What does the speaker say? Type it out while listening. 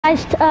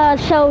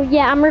guys, so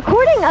yeah, I'm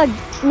recording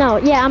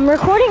I'm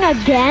recording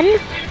again,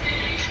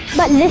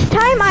 but this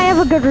time I have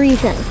a good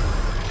reason.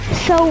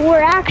 So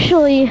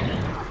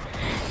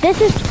this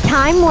is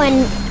time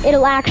when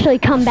it'll actually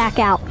come back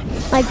out.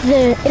 Like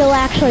it'll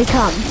actually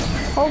come.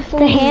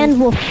 Hopefully. The hand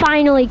will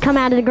finally come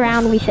out of the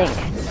ground, we think.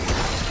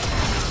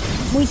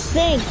 We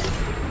think.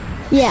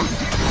 Yeah.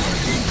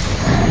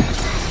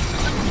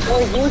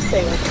 What do you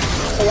think?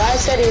 Because I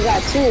said he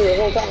got 2 the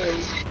whole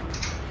time.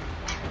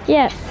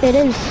 Yeah, it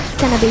is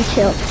gonna be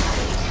 2.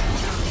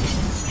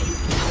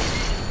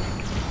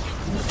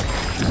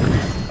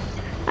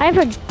 I have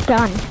a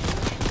gun.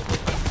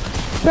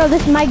 Bro,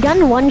 my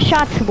gun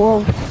one-shots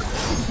wolves.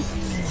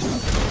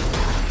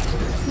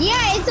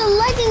 Yeah, it's a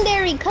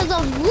legendary because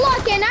of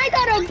luck, and I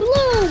got a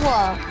blue.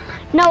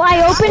 No,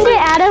 I opened it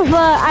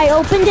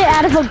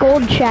out of a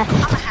gold chest.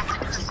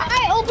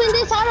 I opened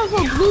this out of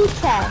a blue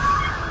chest.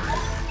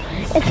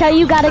 It's how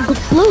you got a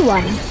blue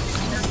one.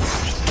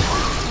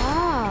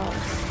 Oh.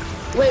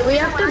 Wait, we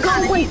have to go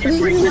like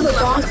 3 into the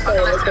boss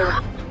fight.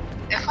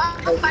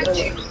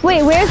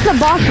 Wait, where's the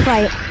boss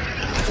fight?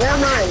 Never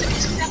mind.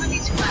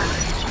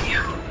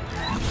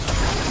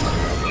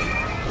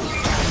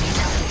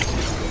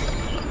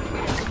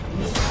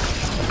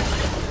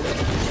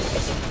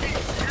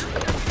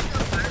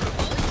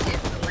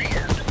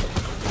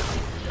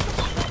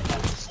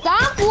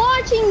 Stop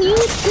watching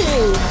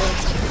YouTube.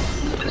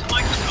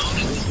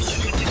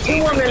 2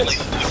 more minutes.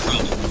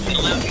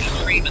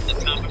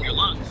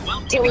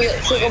 Till we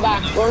go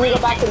back. We're gonna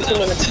go back in 2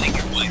 minutes.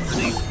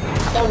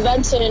 The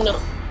vents in a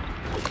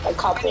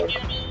couple.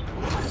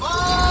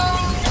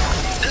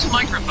 This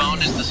microphone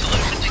is the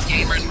solution to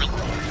gamers.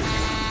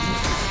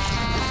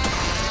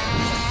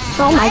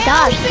 Oh my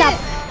gosh, stop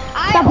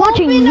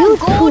watching I opened a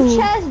gold YouTube.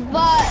 chest,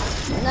 but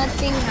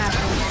nothing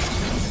happened.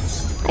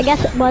 I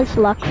guess it was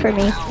luck for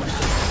me.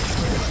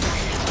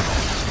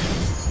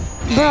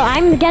 Bro,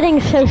 I'm getting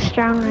so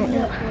strong right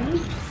now.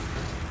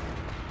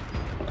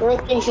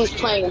 Rick thinks he's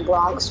playing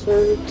Bronx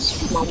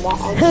Foods. My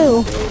mom.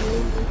 Who?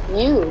 Oh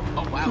You.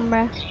 wow.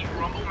 Bruh.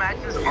 Rumble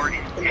matches are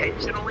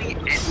intentionally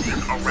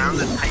ending around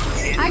the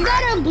time. I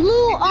got a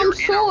blue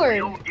sword.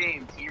 In a real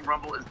game, Team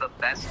Rumble is the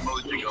best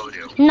mode to go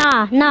to.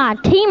 Nah.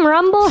 Team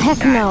Rumble?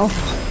 Heck no.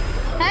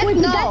 Heck Wait,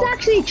 no. but that's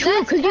actually true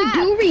because you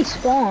do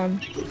respawn.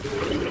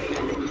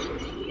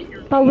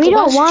 But we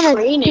don't want to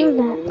do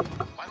that.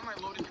 Why don't I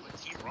load into a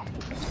Team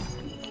Rumble?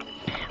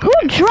 Who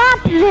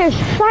dropped their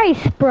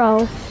slice,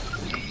 bro?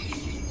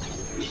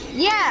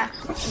 Yeah,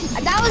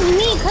 that was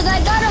me because I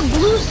got a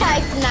blue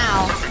scythe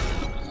now.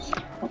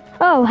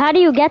 Oh, how do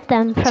you get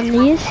them from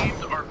these?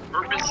 Teams are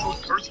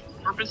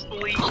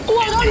purposefully Oh,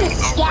 I got an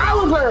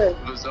Excalibur.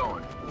 the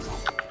zone.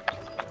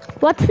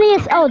 What's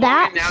this? Oh,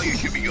 that? Now you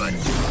should be good.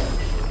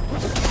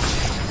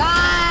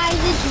 Guys,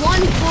 it's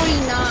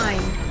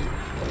 149.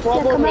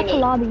 1 more Come back to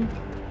minute. lobby.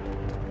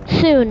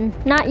 Soon.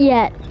 Not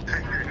yet.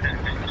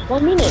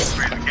 1 minute. I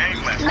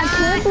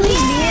can't believe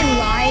me and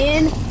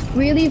Ryan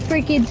really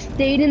freaking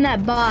stayed in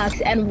that box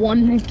and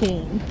won the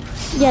game.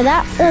 Yeah,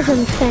 that was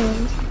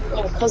insane.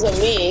 Oh, because of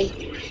me.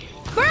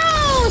 Bro,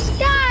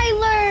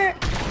 Skylar!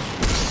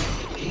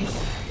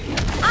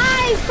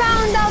 I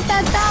found out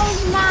that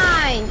was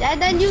mine, and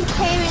then you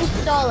came and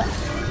stole it.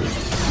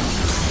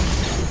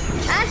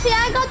 Actually,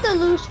 I got the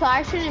loose, so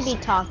I shouldn't be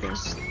talking.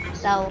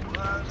 So,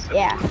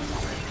 yeah.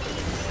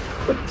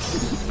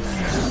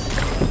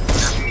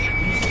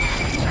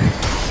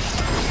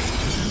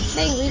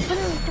 Dang, we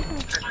couldn't.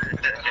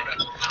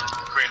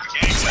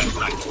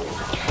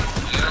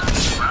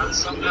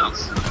 Something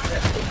else.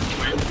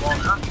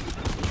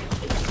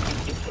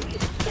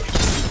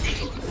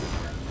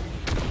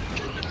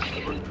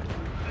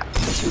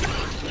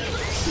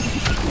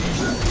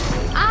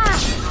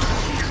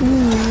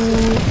 Ah!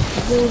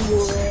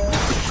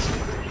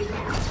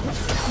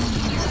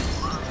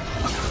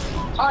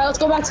 Alright, let's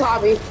go back to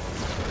lobby.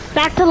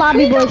 Back to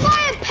lobby, We go boys.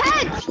 buy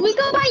pets! We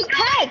go buy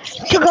pets!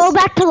 To go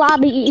back to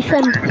lobby,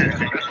 Ethan.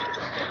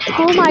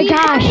 Oh my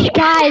gosh,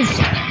 guys.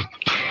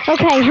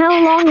 Okay,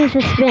 how long has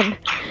this been?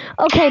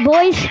 Okay,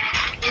 boys.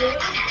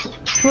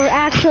 We're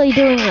actually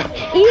doing it.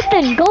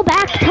 Ethan, go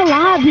back to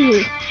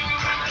lobby.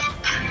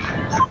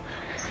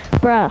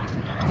 Bruh.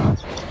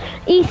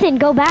 Ethan,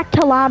 go back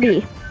to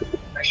lobby.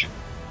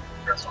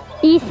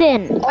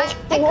 Ethan. My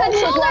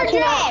controller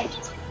dead!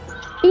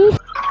 Ethan.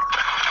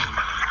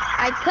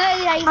 I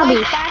Lobby.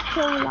 went back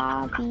to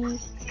lobby.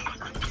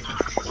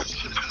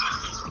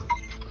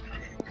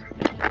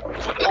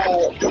 I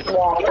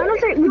don't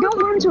think we don't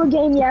run to a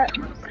game yet.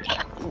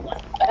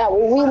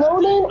 We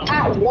loaded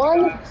at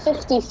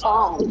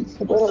 1:55.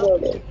 We're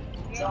loaded.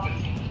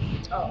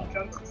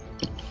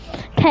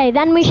 Okay,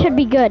 then we should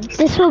be good.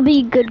 This will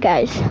be good,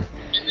 guys.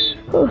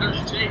 Ooh.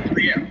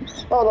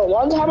 Oh, the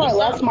one time I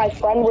left my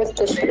friend with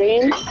the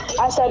stream,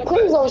 I said,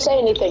 please don't say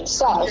anything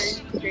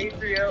sus. I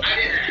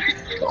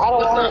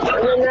don't want to,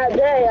 and then that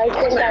day, I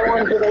think I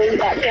wanted to delete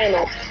that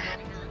channel.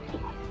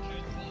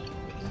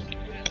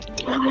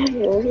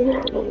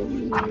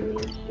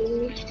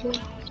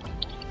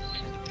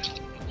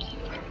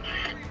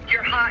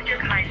 hot, you're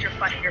kind, you're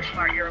funny, you're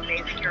smart, you're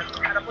amazing, you're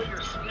incredible, you're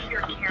sweet,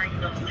 you're caring, you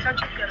have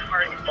such a good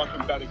heart.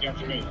 Fucking bet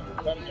against me.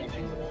 Bet against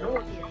me.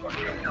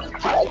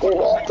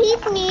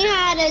 Teach me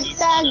how to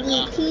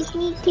doggy.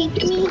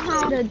 Teach me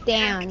how to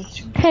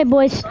dance. Okay,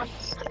 boys.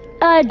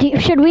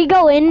 Should we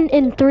go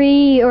in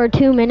 3 or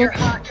 2 minutes?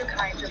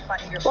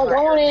 We're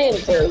going in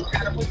 3.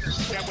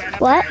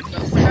 What?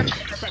 We're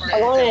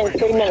going in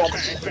 3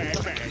 minutes.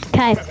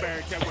 Okay.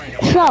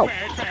 So,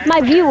 my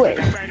viewers.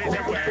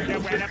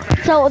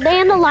 So,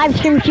 and the live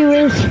stream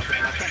viewers,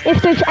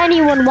 if there's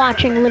anyone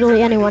watching,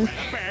 literally anyone.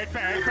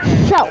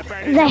 So,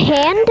 the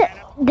hand,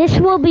 this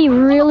will be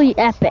really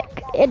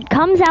epic. It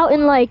comes out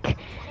in like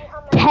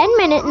 10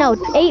 minutes, no,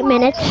 8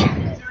 minutes.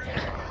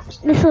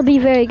 This will be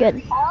very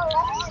good.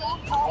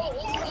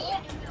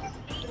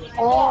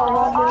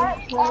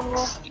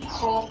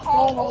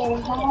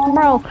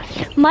 Bro,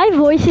 my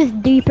voice is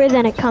deeper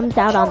than it comes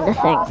out on the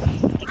thing.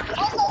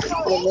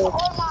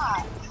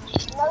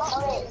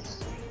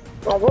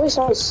 My voice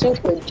sounds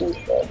super deep.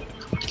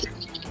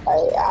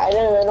 I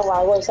don't even know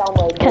my voice sounds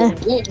like this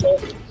deep.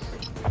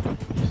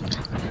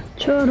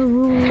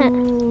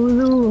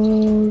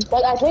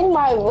 Like I think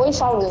my voice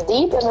sounds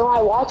deep, and then when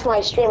I watch my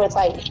stream, it's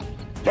like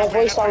my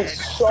voice sounds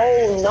so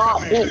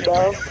not deep,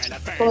 bro.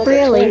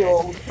 Really?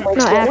 No,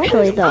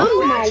 actually though.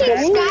 I'm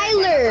watching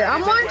Skylar.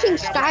 I'm watching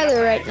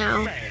Skylar right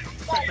now.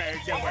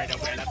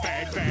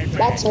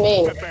 That's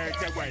me.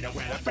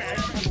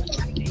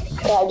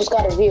 Yeah, I just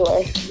got a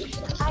viewer.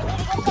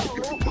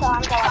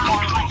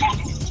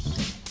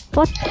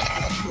 What?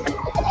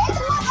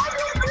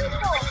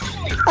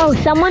 Oh,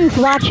 someone's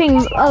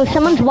watching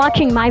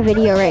my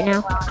video right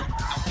now.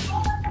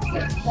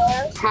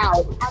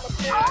 How?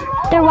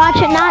 They're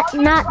watching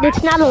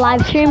it's not a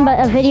live stream, but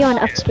a video on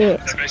update.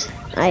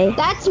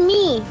 That's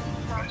me.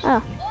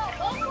 Oh.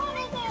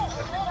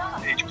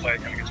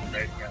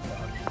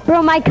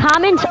 Bro, my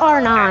comments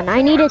aren't on.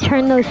 I need to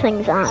turn those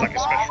things on.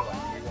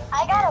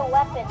 I got a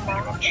weapon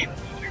now.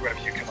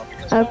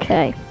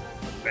 Okay.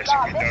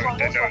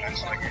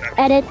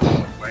 Edit.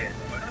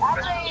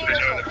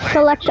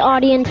 Select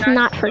audience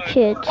not for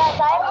kids.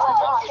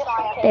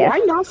 There. Why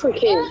not for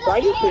kids?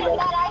 Why do you do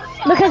that?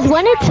 Because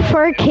when it's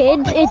for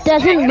kids, it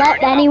doesn't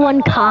let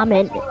anyone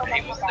comment.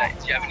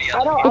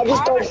 I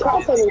just don't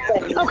press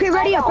anything. Okay,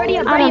 ready up.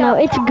 I don't know,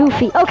 it's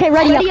goofy. Okay,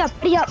 ready up.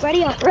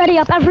 Ready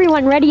up,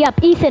 everyone, ready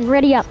up. Ethan,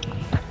 ready up.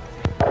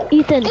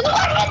 Ethan.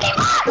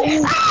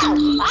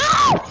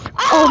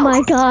 Oh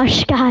my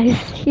gosh, guys.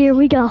 Here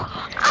we go.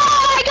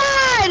 Oh my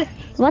god!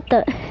 What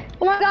the?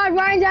 Oh my god,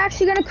 Ryan's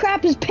actually gonna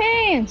crap his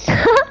pants!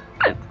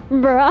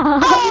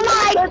 Bruh. Oh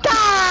my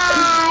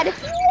god!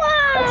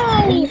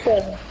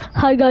 Wow!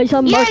 Hi guys,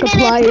 I'm You're gonna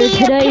Markiplier. see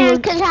Today your we're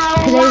pants 'cause how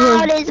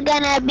loud it's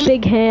gonna be.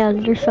 big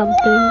hands or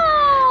something.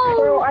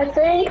 Bro, I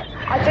think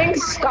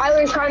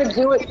Skylar's trying to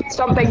do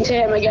something to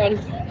him again.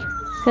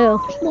 Who?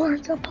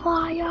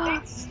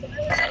 Markiplier.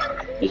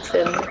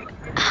 Ethan.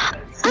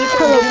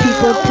 Hello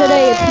people,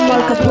 today it's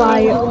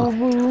Markiplier.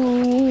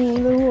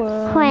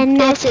 When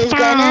This is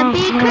gonna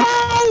be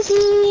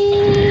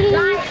crazy.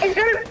 Guys, it's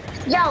gonna.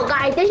 Yo,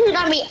 guys, this is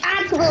gonna be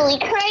absolutely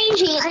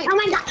crazy. Like, oh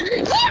my god.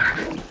 Yeah!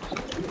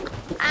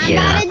 I'm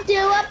gonna do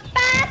a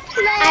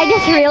backflip. I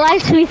just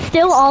realized we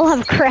still all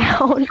have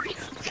crowns.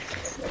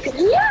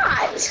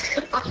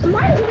 What?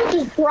 Might as well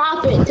just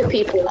drop it to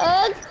people.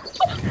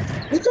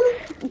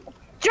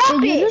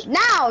 Drop it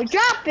now.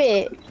 Drop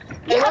it.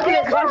 Hey, look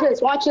at this, watch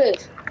this, watch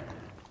this.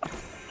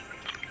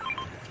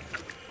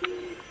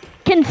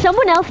 Can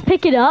someone else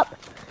pick it up?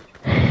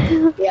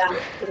 Yeah,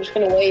 I'm just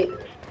gonna wait.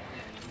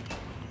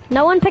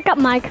 No one pick up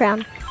my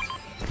crown.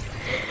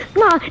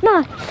 Nah,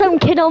 some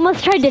kid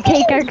almost tried to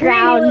take our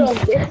crowns.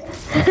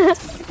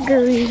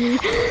 Green.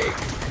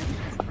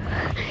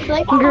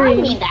 Like, Green.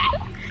 I need that.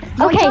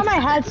 Okay,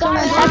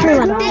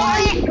 everyone. I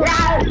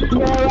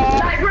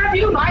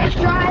review my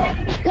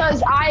strat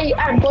because I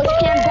bush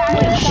camp by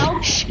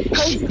myself.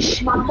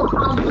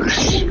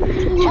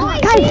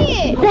 Guys,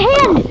 the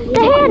hand!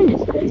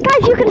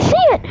 Guys, you can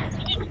see it!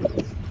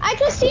 I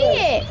can see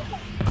it.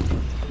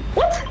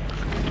 What?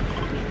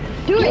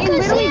 Dude, it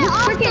literally just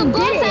freaking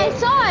did it. I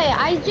saw it.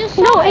 I just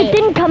saw No, it. it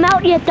didn't come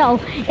out yet though.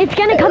 It's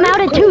gonna come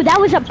out at 2. That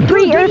was a Did you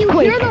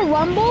pre-earthquake. hear the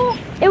rumble?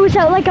 It was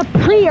like a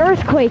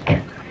pre-earthquake.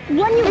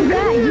 When you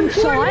got you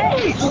saw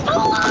it?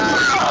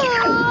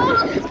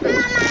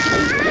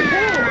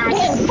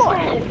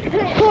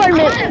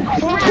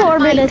 4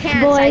 minutes,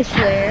 I boys.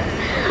 swear.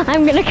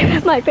 I'm gonna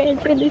grab my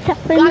pants when this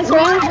happens, Guys, bro.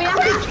 we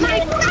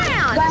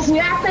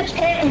have to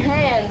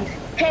hand.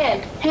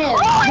 Oh,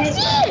 I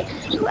see it.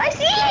 I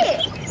see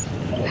it.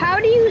 How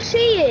do you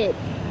see it?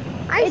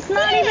 It's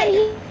not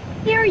even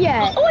here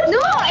yet. Oh, no,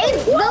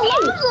 it's the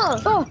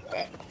lava. Oh,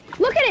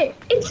 look at it.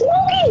 It's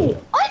smoking.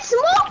 Oh, it's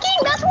smoking.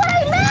 That's what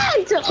I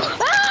meant.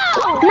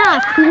 Oh. Nah,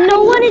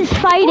 no one is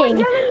fighting.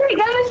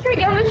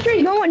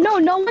 Demonstrate. No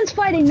one's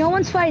fighting. No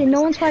one's fighting.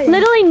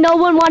 Literally no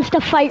one wants to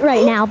fight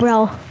right now,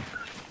 bro.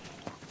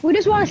 We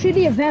just want to see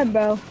the event,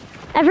 bro.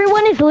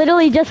 Everyone is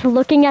literally just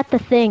looking at the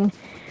thing.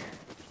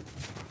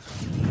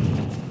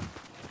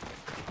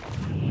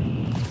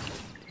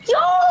 Yo,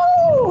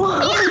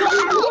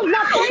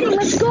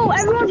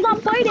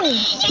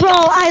 Bro,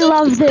 I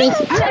love this.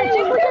 I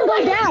think we can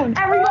go down.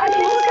 Everybody,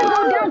 we can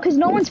go down because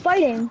no one's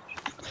fighting.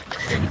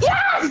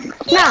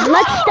 Nah,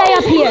 let's stay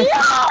up here.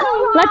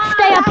 Let's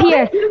stay up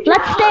here.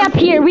 Let's stay up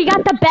here. We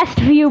got the best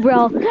view,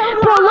 bro. Bro,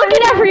 look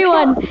at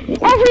everyone.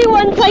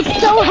 Everyone's like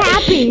so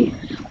happy.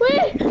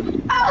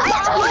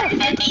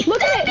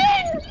 Look at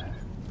it.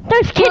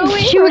 There's kids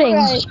shooting.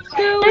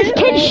 There's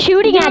kids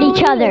shooting at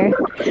each other.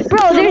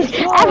 Bro,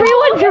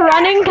 everyone's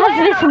running because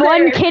this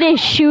one kid is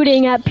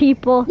shooting at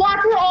people.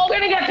 Watch, we're all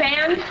gonna get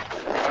banned.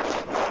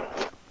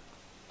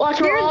 Watch,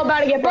 we're all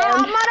about to get Bro,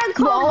 banned. I'm gonna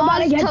call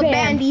us to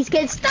ban these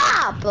kids.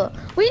 Stop!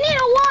 We need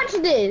to watch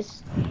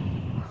this.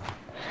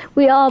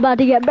 We all about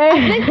to get I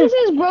think banned. this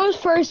is bro's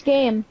first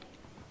game.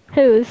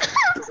 Whose?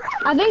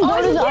 I think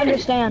bro doesn't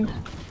understand.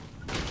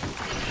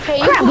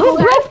 Hey, Crap, who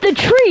broke the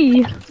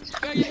tree?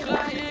 Let's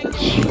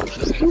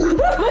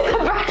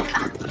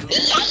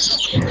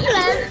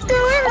do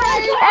it.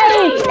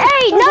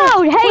 Hey,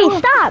 no, hey,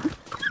 stop.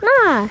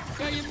 Nah.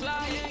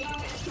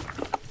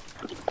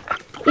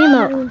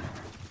 Emo.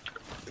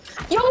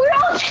 Yo, we're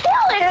all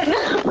chilling.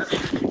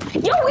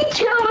 Yo, we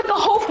chilling with the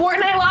whole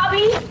Fortnite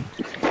lobby.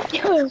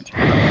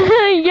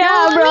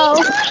 Yeah, bro.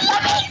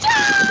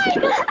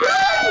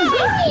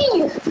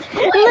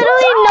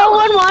 Literally no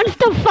one wants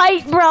to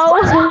fight, bro.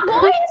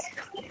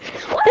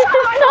 This is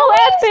so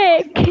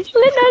epic.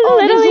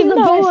 Literally no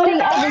one. Thing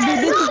ever, dude.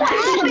 This is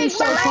actually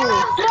so cool.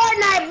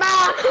 Fortnite, bro.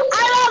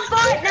 I love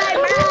Fortnite,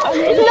 bro.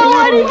 No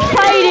one is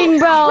fighting,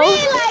 bro. We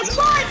like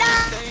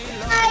Fortnite.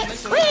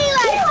 We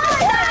like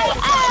Fortnite.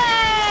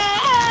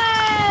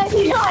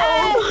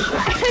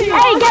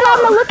 Hey, get on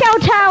the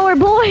lookout tower,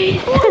 boys.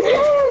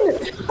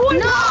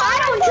 No, I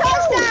don't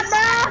trust that,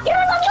 bro. Get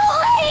on the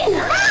train.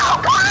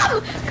 No,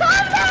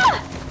 come now.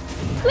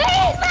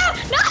 Please, bro.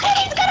 No,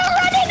 he's gonna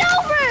run it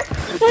over.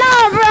 No,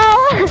 bro.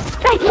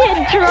 That kid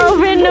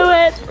drove into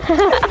it.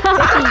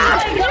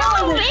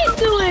 Drove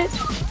into it.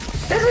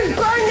 This is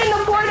burned into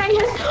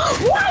Fortnite.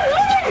 1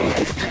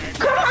 minute.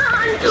 Come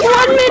on.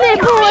 1 minute,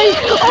 boys.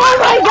 Oh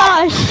my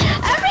gosh.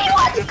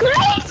 Everyone's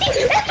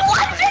crazy. It's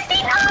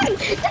 1:59.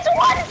 It's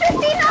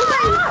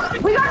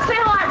 1:59. We got to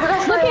stay alive. We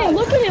got to stay alive.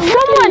 Look at it.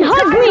 Someone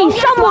hug me.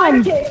 Someone.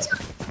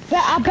 I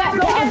got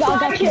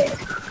you.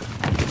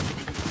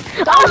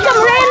 Oh, some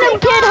random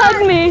kid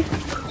hugged me.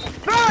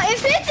 Bro,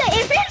 if it's an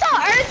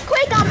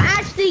earthquake, I'm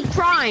actually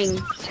crying.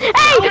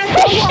 Hey,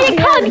 fish stick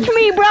hugged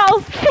me, bro.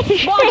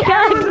 Fish stick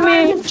hugged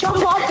me.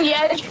 Jump off the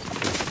edge.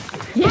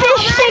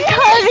 Fish stick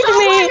hugged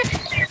me.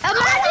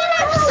 Imagine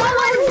if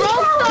someone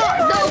broke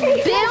the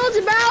builds,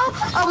 bro.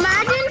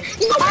 Imagine.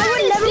 I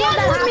would never let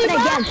that happen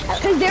again.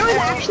 Because there was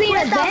actually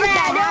an event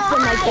that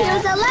happened like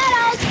Here's that. a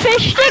little.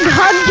 Fish stick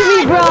hugged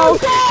me, bro.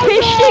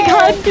 Fish stick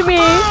hugged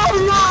me. Oh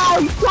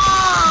my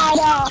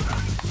god.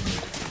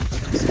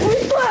 We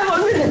still have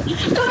 1 minute.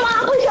 Come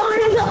on, put your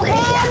hands up.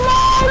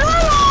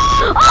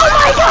 Oh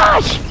my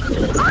gosh.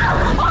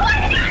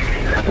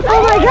 Oh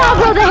my god,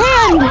 bro, the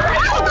hand.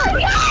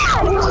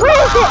 Where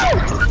is it?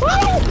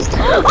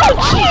 Oh,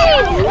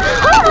 jeez.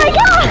 Oh my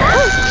god.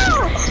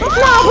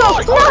 No, bro,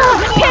 no.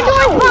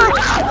 Pandora's box.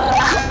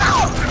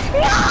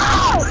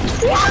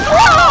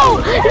 Whoa.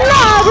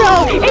 No, bro.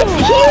 It's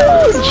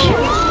huge.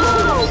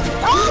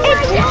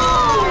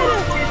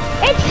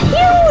 It's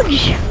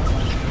huge.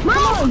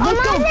 Mom, let's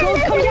go.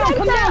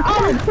 Come down.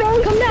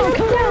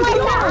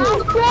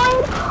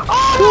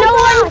 No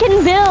one can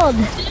build.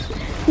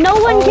 No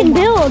one can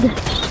build.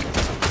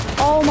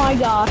 Oh my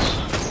gosh.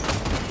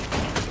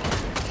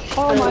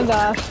 Oh my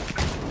gosh.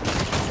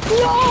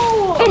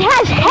 No! It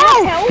has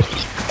health.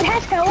 It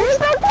has health.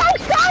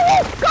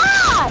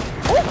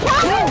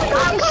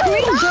 Your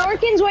screen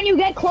darkens when you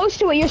get close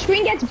to it. Your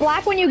screen gets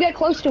black when you get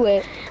close to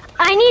it.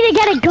 I need to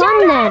get a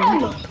gun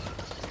then.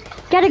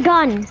 Get a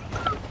gun.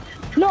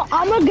 No,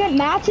 I'm gonna get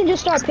mats and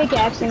just start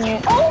pickaxing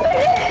it. Open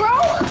it, bro.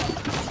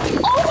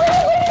 Open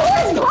it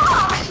with your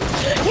box.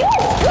 Yo,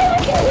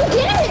 you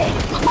did it.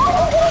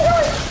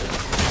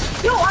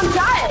 Yo, I'm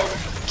dying.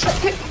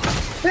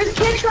 There's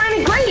kids trying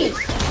to grieve.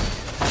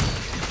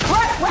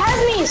 Res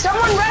me.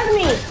 Someone res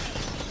me.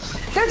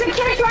 There's a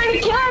kid trying to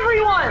kill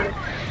everyone.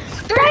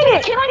 Dang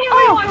it. Killing Oh,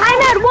 everyone.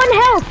 I'm at 1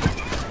 health.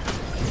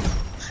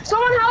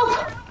 Someone help.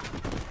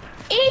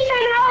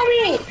 Ethan, help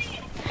me.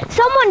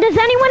 Someone, does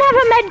anyone have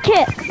a med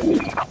kit?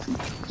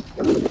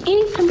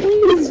 Ethan,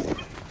 please.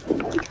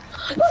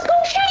 Let's go,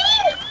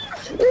 Shane.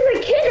 There's a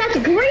kid that's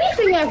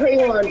griefing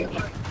everyone.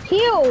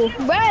 Heal,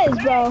 res,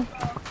 bro.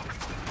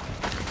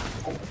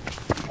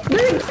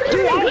 Dude,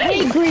 I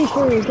hate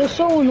griefers. They're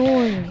so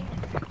annoying.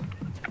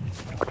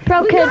 Bro,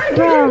 kid,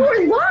 bro.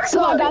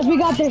 Come on, guys, we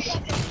got this.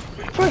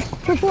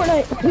 For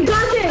Fortnite. We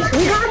got this.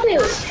 We got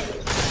this.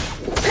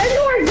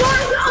 Pandora's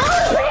box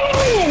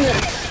open.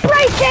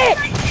 Break it.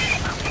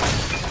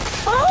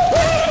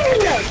 Open.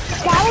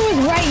 Skylar was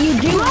right. You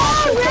do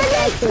have to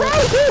pickaxe it.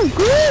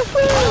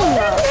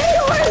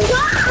 Pandora's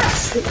box.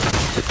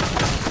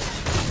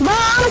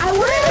 Mom, I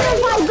wonder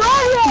if I go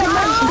here.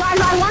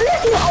 Guys, I wonder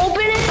if you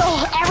open it so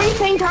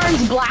everything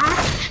turns black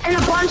and a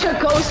bunch of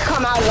ghosts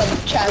come out of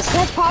the chest.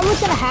 That's probably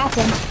what's gonna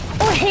happen.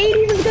 Or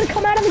Hades is gonna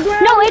come out of the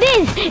ground. No, it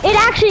is. It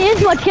actually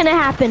is what's gonna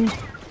happen.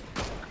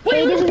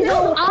 Hades is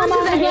gonna come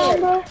out of the ground,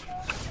 bro.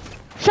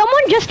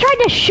 Someone just tried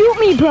to shoot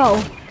me, bro.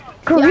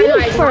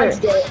 Griefers.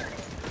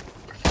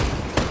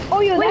 Oh,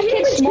 yo, that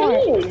kid's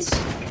smart.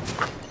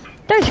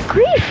 There's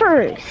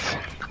griefers.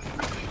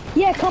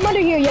 Yeah, come under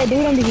here. Yeah, do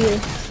it under here.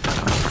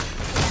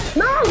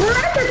 No, we're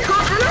at the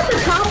top. I'm at the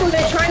top of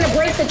it trying to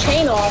break the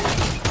chain off.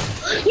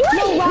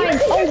 No, Ryan.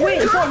 Oh,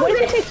 wait. So what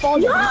if they fall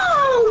down?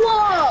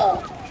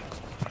 No!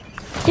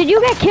 Did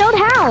you get killed?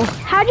 How?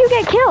 How'd you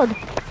get killed?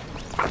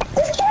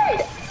 This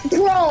kid!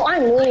 Bro,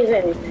 I'm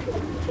leaving.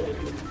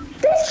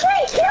 This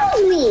kid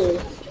killed me!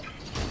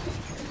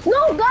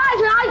 No,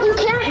 guys, you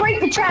can't break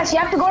the chest. You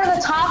have to go to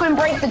the top and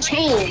break the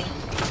chain.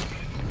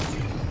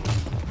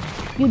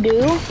 You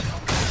do?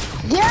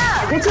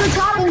 Yeah, get to the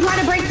top and try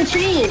to break the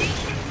chain.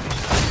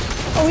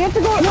 Oh, we have to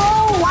go. No,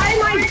 why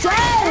am I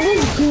dead?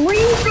 This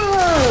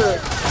griefer!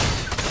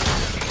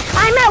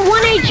 I'm at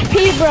 1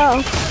 HP,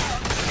 bro.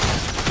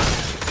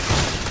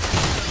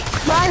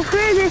 I'm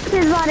sure this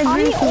kid's not a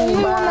I'm the griefer, only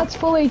bro. one that's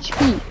full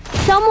HP.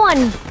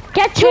 Someone,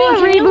 get to a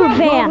reboot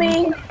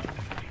van.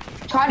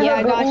 Try to Yeah,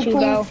 I reboot got me, you, please.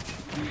 bro.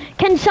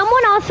 Can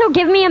someone also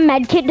give me a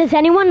med kit? Does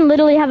anyone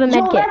literally have a med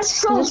Yo, kit? that's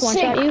so Does this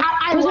sick. one-shot you?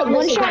 I Does it love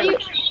this one-shot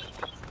event.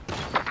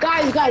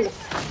 Guys,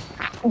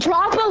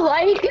 drop a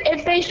like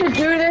if they should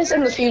do this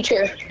in the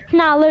future.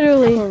 Nah,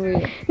 literally.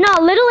 No,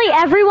 literally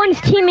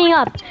everyone's teaming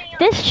up.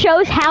 This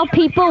shows how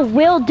people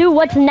will do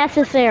what's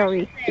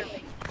necessary.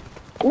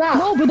 Nah,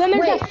 No, but then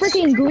there's wait. that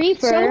freaking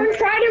griefer. Someone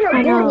try to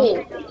I know.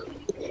 reboot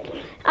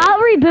me. I'll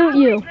reboot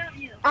you.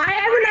 I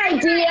have an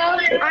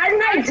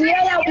idea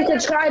that we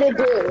could try to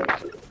do.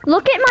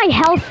 Look at my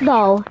health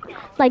though.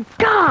 Like,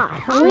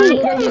 God, I'm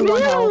healing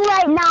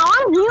right now.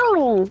 I'm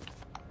healing.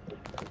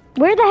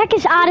 where the heck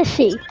is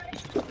Odyssey?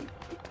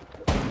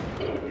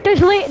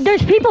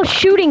 There's people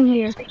shooting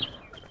here.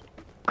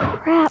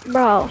 Crap,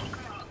 bro.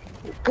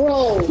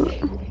 Bro,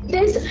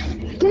 this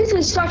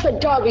is such a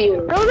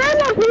W. Those are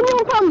the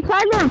people from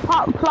Pleasant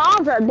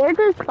Plaza. They're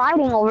just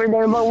fighting over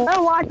there, but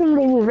we're watching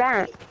the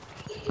event.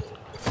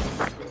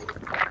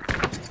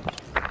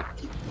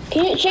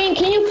 Shane,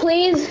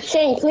 please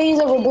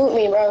reboot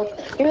me, bro.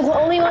 You're the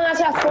only one that's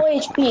at full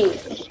HP.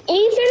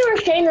 Ethan or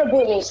Shane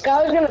reboot me.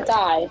 Skylar's gonna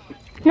die.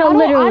 No,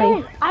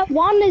 literally. I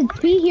want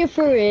to be here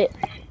for it,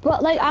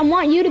 but like I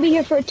want you to be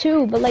here for it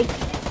too. But like,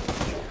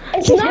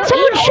 It's not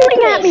Someone's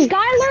shooting at me.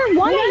 Skylar,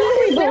 why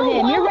don't you reboot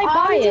him? You're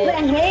right by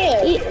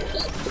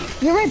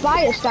it. You're right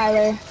by it,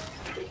 Skylar.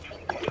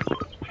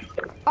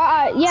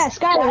 Yeah,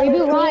 Skylar,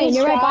 reboot Ryan.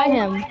 You're right by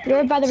him. You're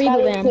right by the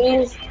reboot Skylar, van.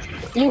 please.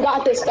 You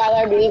got this,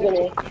 Skylar. Believe in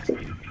me.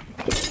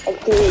 Like,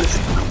 please.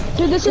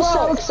 Dude, this is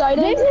so Bro,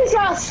 exciting. This is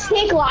a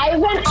sick live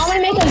event. I'm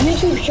gonna make a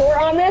YouTube short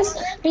on this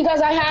because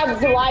I have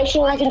the live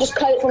stream. I can just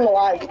cut it from the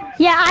live.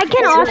 Yeah, I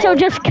can also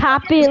just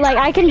copy, like,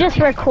 I can just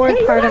record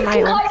You part of guys my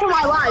can own. cut from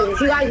my live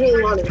if you guys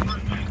really want it.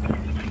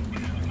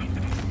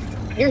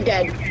 You're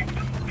dead.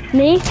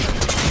 Me?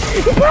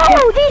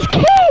 Bro, these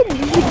kids!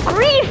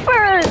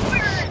 Griefers!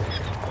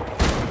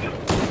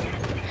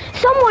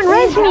 Someone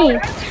res me!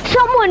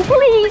 Someone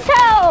please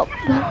help!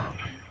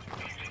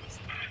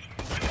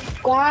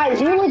 Guys,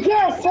 you legit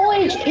are full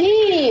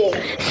HP.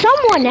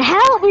 Someone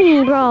help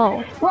me,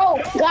 bro! Bro,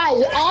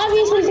 guys,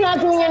 obviously he's not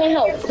doing any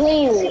help.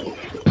 Please.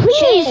 Please,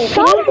 Shane, can you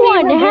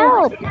someone please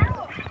help!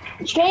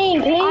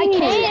 Shane, please. I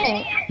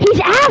can't. He's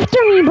after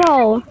me,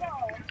 bro!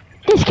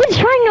 This kid's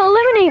trying to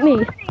eliminate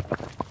me!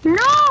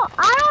 No,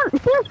 I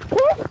don't. Just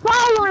keep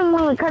following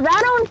me, cause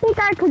I don't think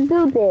I could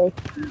do this.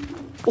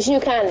 Yes, you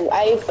can.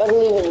 I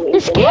believe in you.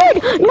 This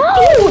kid! No!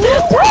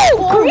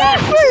 Bro,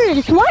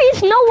 griefers! Why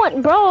is no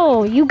one...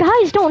 Bro, you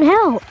guys don't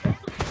help.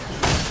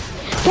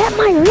 Get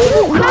my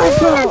reboot card,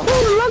 bro!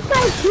 It looks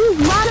like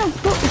he's about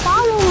to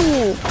follow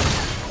me.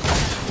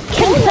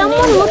 Can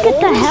someone look at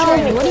the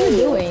help? What are you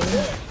doing?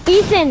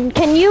 Ethan,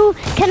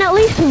 can at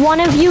least one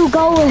of you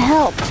go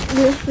help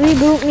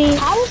reboot me?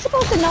 How are we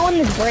supposed to know when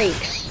this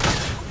breaks?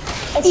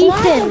 It's not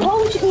Ethan.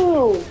 supposed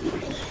to.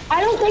 I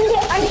don't think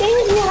that. I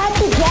think you have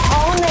to get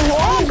on and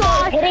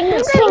on and hitting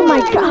the Oh my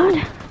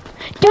god.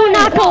 Do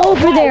not go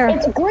over there.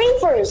 It's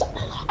griefers.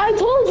 I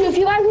told you if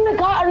you guys would have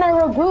gotten a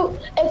reboot,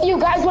 if you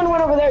guys would have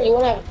went over there, you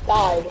would have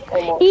died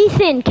almost.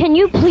 Ethan, can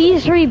you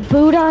please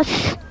reboot us?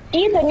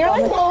 Ethan, you're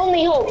like the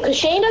only hope because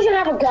Shane doesn't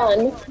have a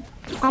gun.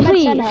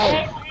 Please.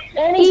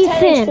 And he's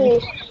 10 Ethan.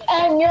 HP.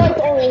 And you're like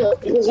the only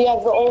hope because you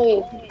have the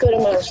only good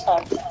amount of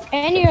stuff.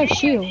 And you have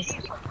shoes.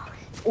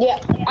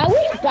 Yeah, I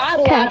wish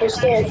Battle Lab was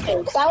still a thing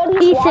because I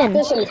would just watch Ethan,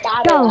 this in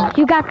Battle go. Lab.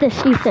 You got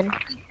this, Ethan.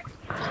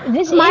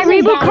 This My is in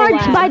reboot Battle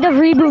card's Lab. by the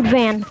reboot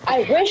van. I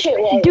wish it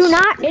was. Do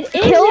not It is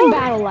kill. in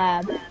Battle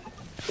Lab.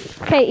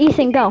 Okay,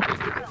 Ethan, go.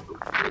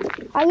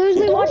 I was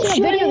Don't watching a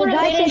shoot video. The anyone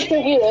guy if they said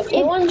shoot you. If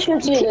anyone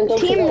shoots you, then don't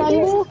Team shoot them.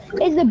 Rumble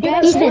is the best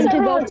Because one since to go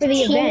everyone's for the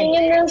teaming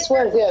event. in this,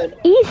 we're good.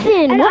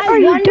 Ethan, And what I are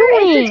you wonder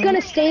if it's doing?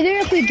 gonna stay there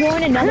if we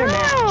join another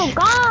match.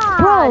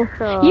 Oh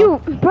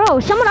God. Bro,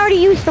 someone already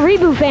used the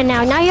reboot van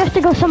now. Now you have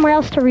to go somewhere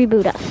else to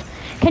reboot us.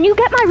 Can you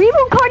get my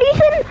reboot card,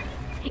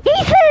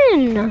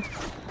 Ethan? Ethan!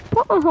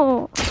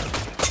 Oh.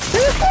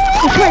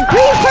 I swear,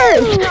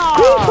 griefers!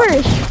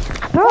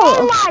 Griefers! Bro,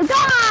 Oh my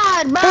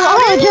god, bro! they're all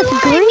This is just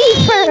what I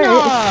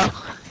griefers! mean.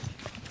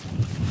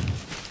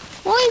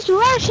 Why is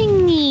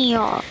rushing me?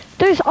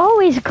 There's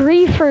always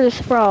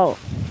griefers, bro.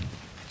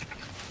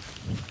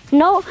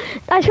 No,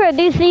 I swear,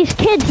 there's these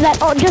kids that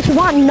just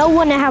want no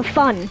one to have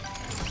fun.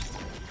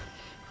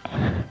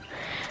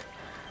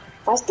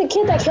 That's the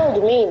kid that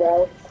killed me,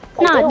 bro.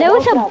 Like, Nah, they there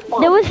don't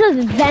want was that fun.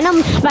 a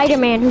Venom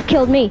Spider-Man who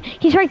killed me.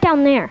 He's right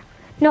down there.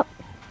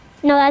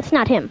 No, that's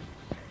not him.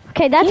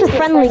 Okay, that's He's a the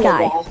friendly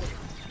guy.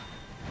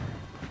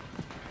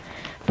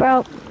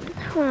 Bro,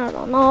 I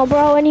don't know,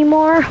 bro,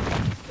 anymore.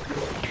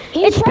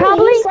 He's It's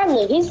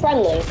friendly, he's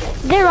friendly.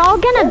 They're all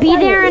gonna be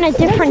there in a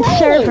different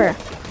server.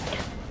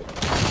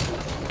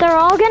 They're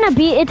all gonna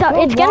be. It's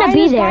gonna be there. Why is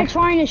this guy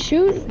trying to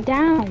shoot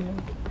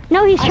down?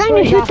 No, he's trying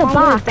to shoot the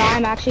box.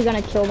 I'm actually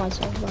gonna kill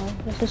myself, bro.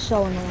 This is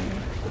so annoying.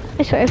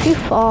 I swear, if you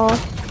fall.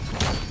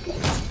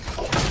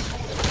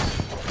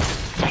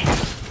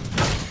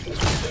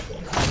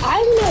 I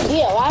have no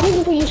idea. Why do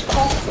people use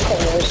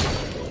cosplayers?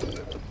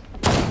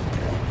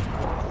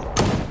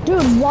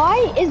 Dude,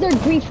 why is there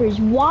griefers?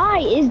 Why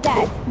is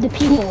that the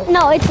people?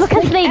 No, it's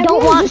because they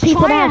don't Everyone's want just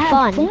people to trying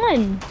have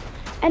fun.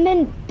 And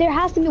then there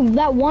has to be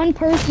that one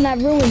person that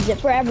ruins it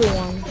for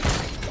everyone.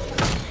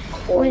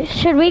 Wait,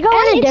 should we go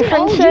And in a it's an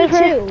different OG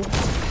server?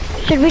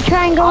 too. Should we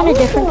try and go in a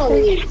different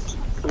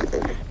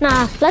server?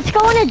 Nah, let's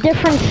go in a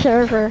different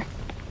server.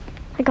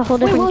 Like a whole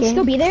Wait, different will it game.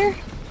 still be there?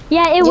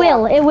 Yeah, it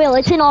will. It will.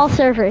 It's in all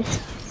servers.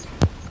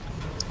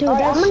 Dude,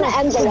 Alright, that's I'm gonna so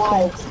end the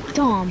live. freaking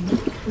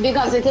dumb.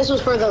 Because this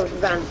was for the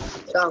event.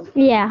 So.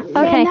 Yeah.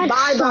 Okay. that's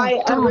Bye so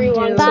bye dumb,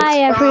 everyone. dude. Bye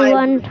Subscribe.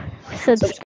 everyone. Subscribe.